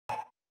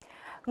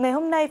Ngày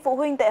hôm nay, phụ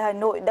huynh tại Hà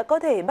Nội đã có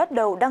thể bắt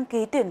đầu đăng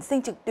ký tuyển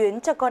sinh trực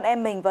tuyến cho con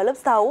em mình vào lớp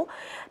 6.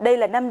 Đây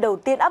là năm đầu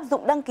tiên áp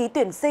dụng đăng ký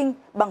tuyển sinh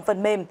bằng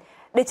phần mềm.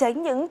 Để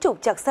tránh những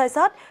trục trặc sai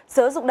sót,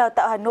 Sở Giáo dục Đào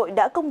tạo Hà Nội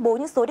đã công bố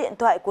những số điện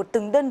thoại của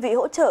từng đơn vị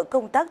hỗ trợ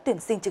công tác tuyển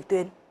sinh trực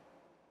tuyến.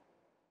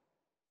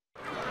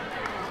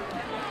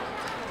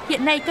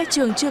 Hiện nay, các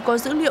trường chưa có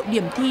dữ liệu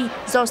điểm thi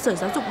do Sở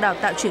Giáo dục Đào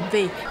tạo chuyển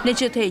về nên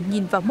chưa thể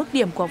nhìn vào mức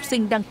điểm của học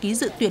sinh đăng ký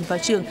dự tuyển vào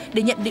trường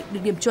để nhận định được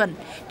điểm chuẩn.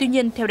 Tuy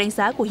nhiên, theo đánh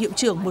giá của hiệu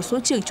trưởng một số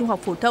trường trung học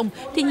phổ thông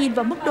thì nhìn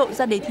vào mức độ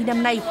ra đề thi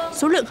năm nay,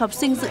 số lượng học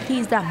sinh dự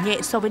thi giảm nhẹ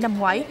so với năm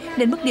ngoái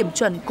nên mức điểm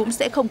chuẩn cũng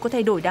sẽ không có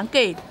thay đổi đáng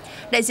kể.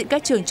 Đại diện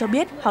các trường cho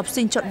biết học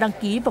sinh chọn đăng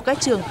ký vào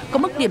các trường có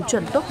mức điểm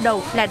chuẩn top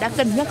đầu là đã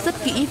cân nhắc rất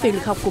kỹ về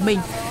lực học của mình.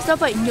 Do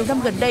vậy, nhiều năm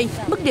gần đây,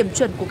 mức điểm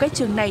chuẩn của các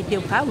trường này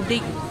đều khá ổn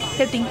định.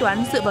 Theo tính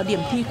toán dựa vào điểm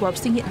thi của học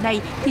sinh hiện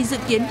nay thì dự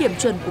kiến điểm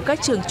chuẩn của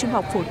các trường Trung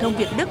học phổ thông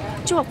Việt Đức,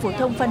 Trung học phổ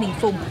thông Phan Đình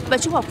Phùng và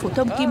Trung học phổ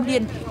thông Kim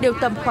Liên đều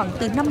tầm khoảng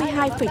từ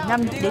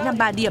 52,5 đến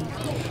 53 điểm.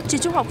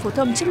 Trường Trung học phổ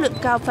thông chất lượng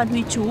cao Phan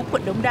Huy Chú,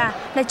 quận Đống Đa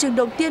là trường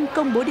đầu tiên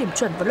công bố điểm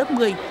chuẩn vào lớp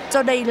 10,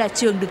 do đây là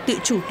trường được tự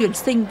chủ tuyển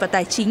sinh và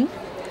tài chính.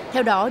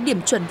 Theo đó,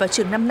 điểm chuẩn vào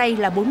trường năm nay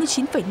là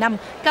 49,5,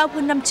 cao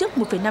hơn năm trước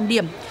 1,5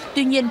 điểm.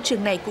 Tuy nhiên,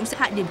 trường này cũng sẽ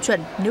hạ điểm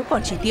chuẩn nếu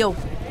còn chỉ tiêu.